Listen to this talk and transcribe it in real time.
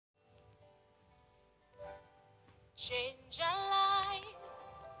change our lives.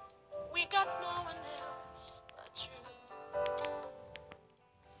 We got no one else but you.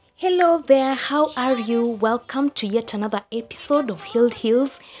 Hello there, how are you? Welcome to yet another episode of Healed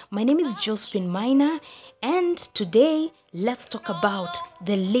Hills. My name is Josephine Miner, and today let's talk about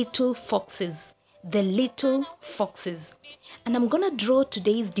the little foxes. The little foxes. And I'm gonna draw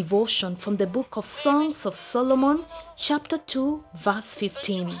today's devotion from the book of Songs of Solomon, chapter 2, verse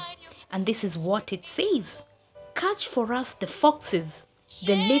 15. And this is what it says: Catch for us the foxes,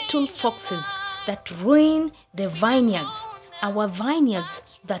 the little foxes that ruin the vineyards, our vineyards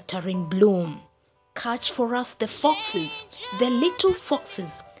that are in bloom. Catch for us the foxes, the little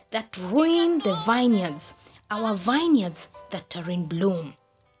foxes that ruin the vineyards, our vineyards that are in bloom.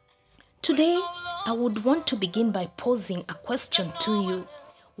 Today, I would want to begin by posing a question to you.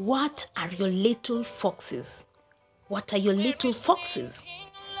 What are your little foxes? What are your little foxes?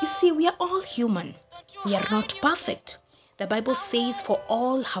 You see, we are all human. We are not perfect. The Bible says, for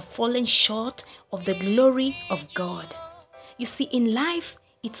all have fallen short of the glory of God. You see, in life,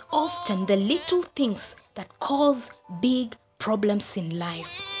 it's often the little things that cause big problems in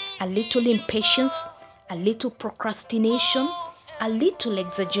life. A little impatience, a little procrastination, a little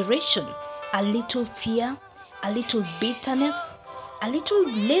exaggeration, a little fear, a little bitterness, a little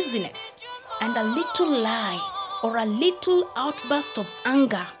laziness, and a little lie or a little outburst of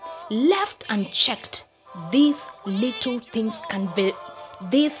anger left unchecked. These little things, can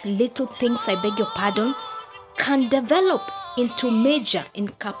develop into major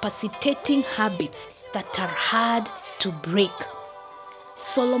incapacitating habits that are hard to break.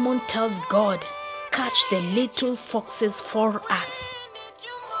 Solomon tells God, catch the little foxes for us.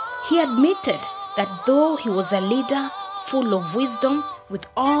 He admitted that though he was a leader full of wisdom with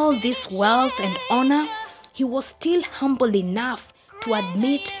all this wealth and honor, he was still humble enough to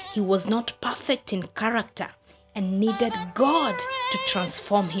admit he was not perfect in character and needed God to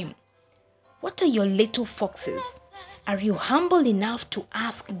transform him. What are your little foxes? Are you humble enough to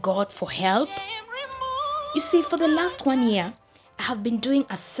ask God for help? You see, for the last 1 year, I have been doing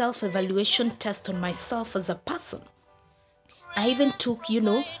a self-evaluation test on myself as a person. I even took,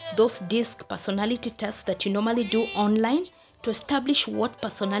 those DISC personality tests that you normally do online to establish what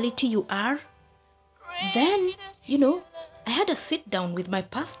personality you are. Then, I had a sit down with my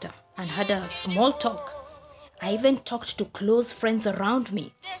pastor and had a small talk. I even talked to close friends around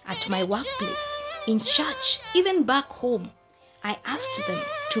me, at my workplace, in church, even back home. I asked them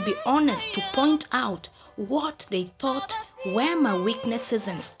to be honest, to point out what they thought were my weaknesses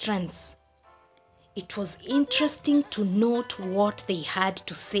and strengths. It was interesting to note what they had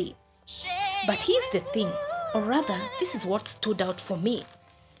to say. But here's the thing, or rather, this is what stood out for me.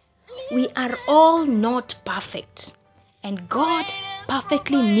 We are all not perfect, and God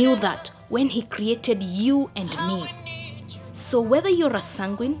perfectly knew that when He created you and me. So whether you're a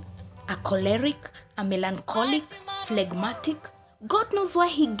sanguine, a choleric, a melancholic, phlegmatic, God knows why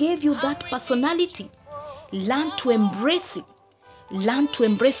He gave you that personality. Learn to embrace it. Learn to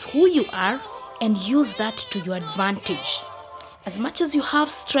embrace who you are and use that to your advantage. As much as you have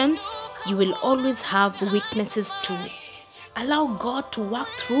strengths, you will always have weaknesses too. Allow God to work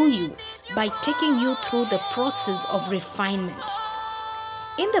through you by taking you through the process of refinement.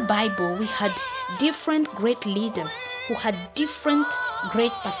 In the Bible, we had different great leaders who had different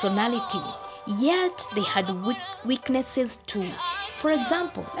great personality, yet they had weaknesses too. For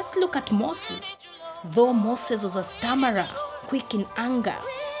example, let's look at Moses. Though Moses was a stammerer, quick in anger,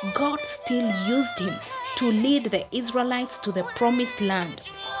 God still used him to lead the Israelites to the promised land,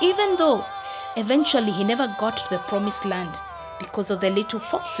 even though eventually he never got to the promised land because of the little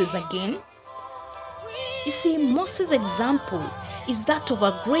foxes again. You see, Moses' example is that of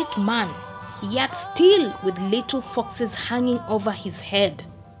a great man, yet still with little foxes hanging over his head.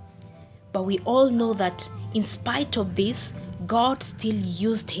 But we all know that in spite of this, God still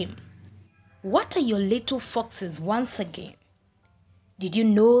used him. What are your little foxes once again? Did you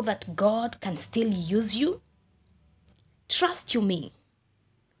know that God can still use you? Trust you me.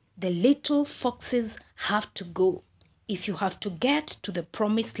 The little foxes have to go if you have to get to the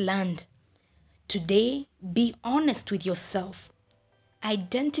promised land. Today, be honest with yourself.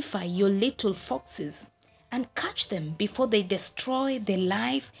 Identify your little foxes and catch them before they destroy the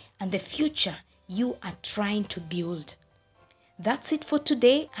life and the future you are trying to build. That's it for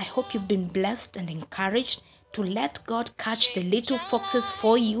today. I hope you've been blessed and encouraged to let God catch the little foxes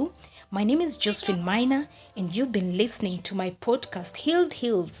for you. My name is Josephine Miner, and you've been listening to my podcast, Healed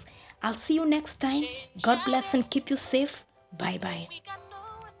Hills. I'll see you next time. God bless and keep you safe. Bye-bye. We got no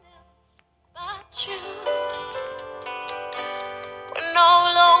one else but you. When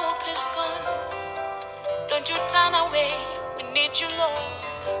all hope is gone, Don't you turn away, we need you, Lord.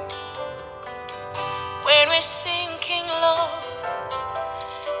 When we're sinking, Lord,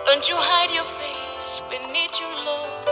 don't you hide your face, we need you, Lord.